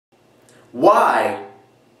Why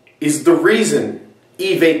is the reason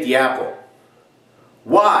Eve ate the apple?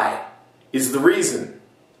 Why is the reason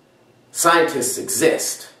scientists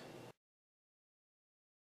exist?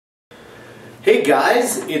 Hey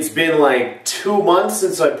guys, it's been like 2 months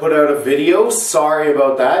since I put out a video. Sorry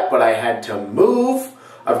about that, but I had to move.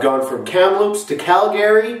 I've gone from Kamloops to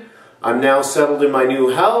Calgary. I'm now settled in my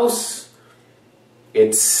new house.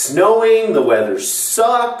 It's snowing, the weather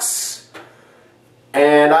sucks,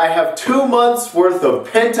 and I have 2 months worth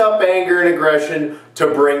of pent-up anger and aggression to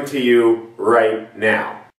bring to you right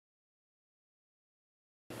now.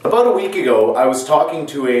 About a week ago, I was talking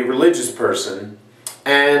to a religious person,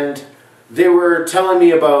 and they were telling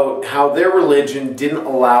me about how their religion didn't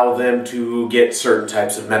allow them to get certain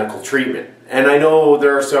types of medical treatment. And I know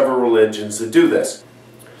there are several religions that do this.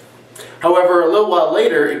 However, a little while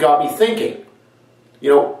later, it got me thinking,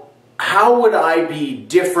 how would I be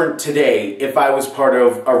different today if I was part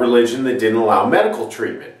of a religion that didn't allow medical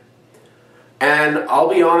treatment? And I'll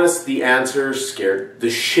be honest, the answer scared the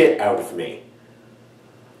shit out of me.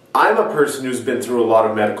 I'm a person who's been through a lot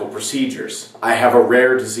of medical procedures. I have a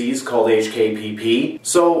rare disease called HKPP.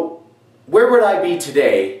 So where would I be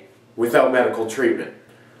today without medical treatment?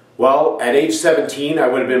 Well, at age 17, I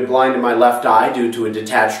would have been blind in my left eye due to a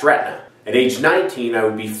detached retina. At age 19, I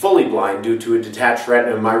would be fully blind due to a detached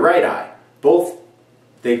retina in my right eye. Both,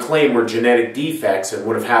 they claim, were genetic defects and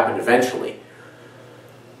would have happened eventually.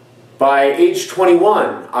 By age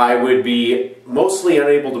 21, I would be mostly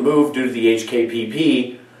unable to move due to the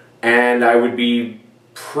HKPP, and I would be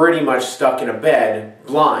pretty much stuck in a bed,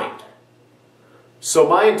 blind. So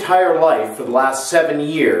my entire life for the last 7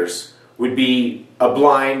 years would be a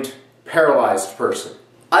blind, paralyzed person.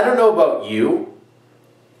 I don't know about you,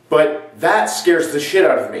 but that scares the shit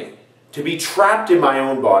out of me. To be trapped in my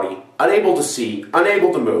own body, unable to see,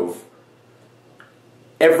 unable to move,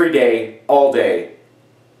 every day, all day,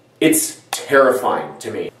 it's terrifying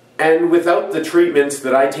to me. And without the treatments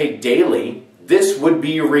that I take daily, this would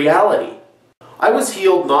be reality. I was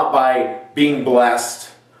healed not by being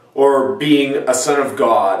blessed or being a son of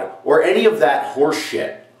God or any of that horse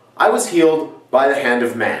shit. I was healed by the hand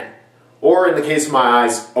of man, or in the case of my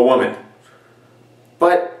eyes, a woman.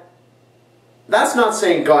 But that's not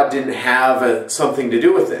saying God didn't have something to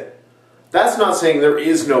do with it. That's not saying there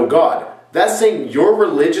is no God. That's saying your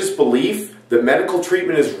religious belief that medical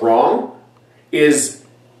treatment is wrong is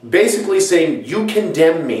basically saying you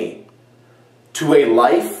condemn me to a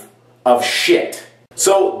life of shit.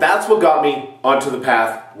 So that's what got me onto the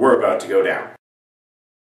path we're about to go down.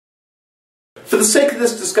 For the sake of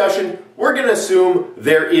this discussion, we're going to assume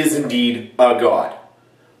there is indeed a God.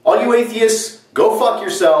 All you atheists, go fuck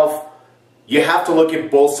yourself. You have to look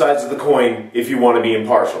at both sides of the coin if you want to be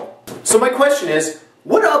impartial. So my question is,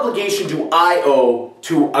 what obligation do I owe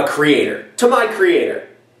to a creator, to my creator?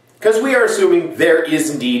 Because we are assuming there is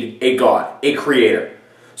indeed a God, a creator.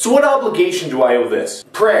 So what obligation do I owe this?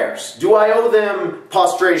 Prayers. Do I owe them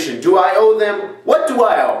prostration? Do I owe them... What do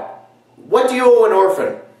I owe? What do you owe an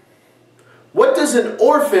orphan? What does an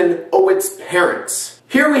orphan owe its parents?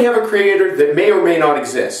 Here we have a creator that may or may not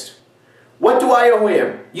exist. What do I owe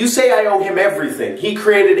him? You say I owe him everything. He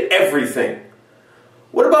created everything.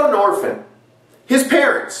 What about an orphan? His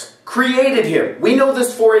parents created him. We know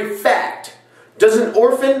this for a fact. Does an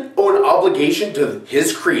orphan owe an obligation to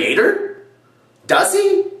his creator? Does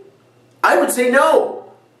he? I would say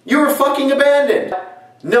no. You were fucking abandoned.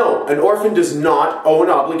 No, an orphan does not owe an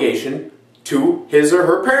obligation to his or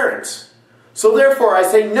her parents. So therefore I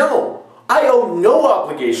say no. I owe no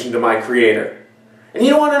obligation to my creator. And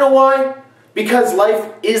you want to know why? Because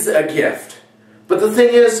life is a gift. But the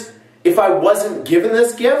thing is, if I wasn't given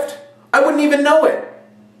this gift, I wouldn't even know it.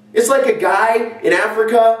 It's like a guy in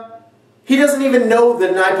Africa, he doesn't even know that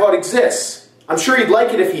an iPod exists. I'm sure he'd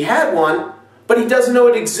like it if he had one, but he doesn't know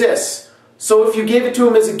it exists. So if you gave it to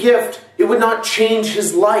him as a gift, it would not change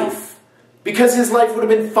his life. Because his life would have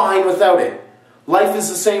been fine without it. Life is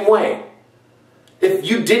the same way. If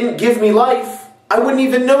you didn't give me life, I wouldn't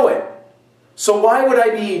even know it. So why would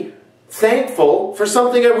I be thankful for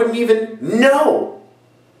something I wouldn't even know?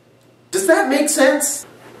 Does that make sense?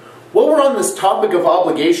 While we're on this topic of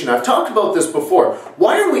obligation, I've talked about this before.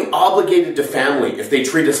 Why are we obligated to family if they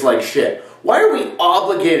treat us like shit? Why are we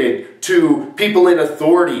obligated to people in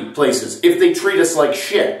authority places if they treat us like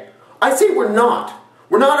shit? I say we're not.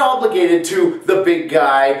 We're not obligated to the big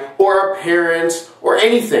guy or our parents or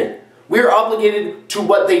anything. We're obligated to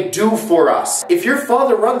what they do for us. If your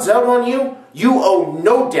father runs out on you, you owe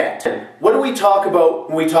no debt. What do we talk about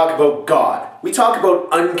when we talk about God? We talk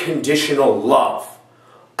about unconditional love.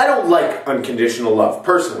 I don't like unconditional love,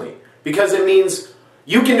 personally, because it means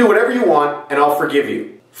You can do whatever you want and I'll forgive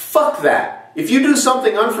you. Fuck that. If you do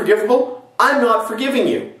something unforgivable, I'm not forgiving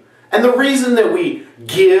you. And the reason that we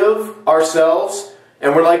give ourselves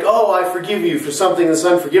and we're like, oh, I forgive you for something that's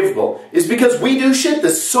unforgivable, is because we do shit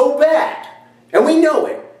that's so bad, and we know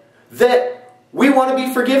it, that we want to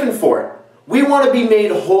be forgiven for it. We want to be made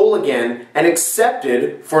whole again and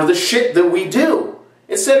accepted for the shit that we do.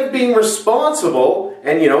 Instead of being responsible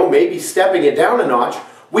and, maybe stepping it down a notch,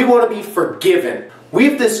 we want to be forgiven. We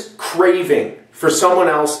have this craving for someone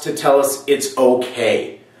else to tell us it's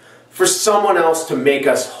okay, for someone else to make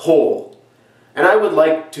us whole. And I would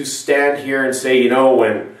like to stand here and say,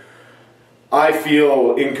 when I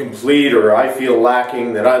feel incomplete or I feel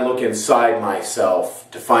lacking, that I look inside myself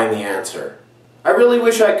to find the answer. I really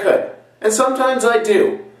wish I could. And sometimes I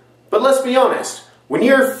do. But let's be honest, when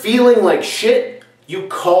you're feeling like shit, you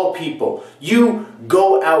call people. You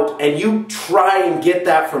go out and you try and get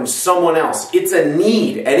that from someone else. It's a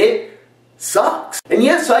need and it sucks. And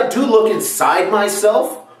yes, I do look inside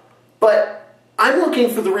myself, but I'm looking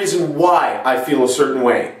for the reason why I feel a certain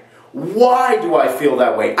way. Why do I feel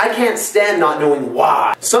that way? I can't stand not knowing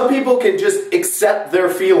why. Some people can just accept their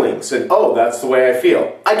feelings and, oh, that's the way I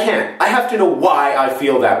feel. I can't. I have to know why I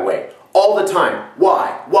feel that way. All the time.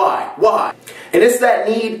 Why? And it's that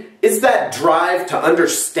need, it's that drive to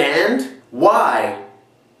understand why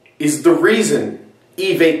is the reason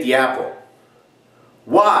Eve ate the apple.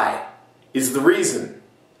 Why is the reason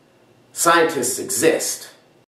scientists exist.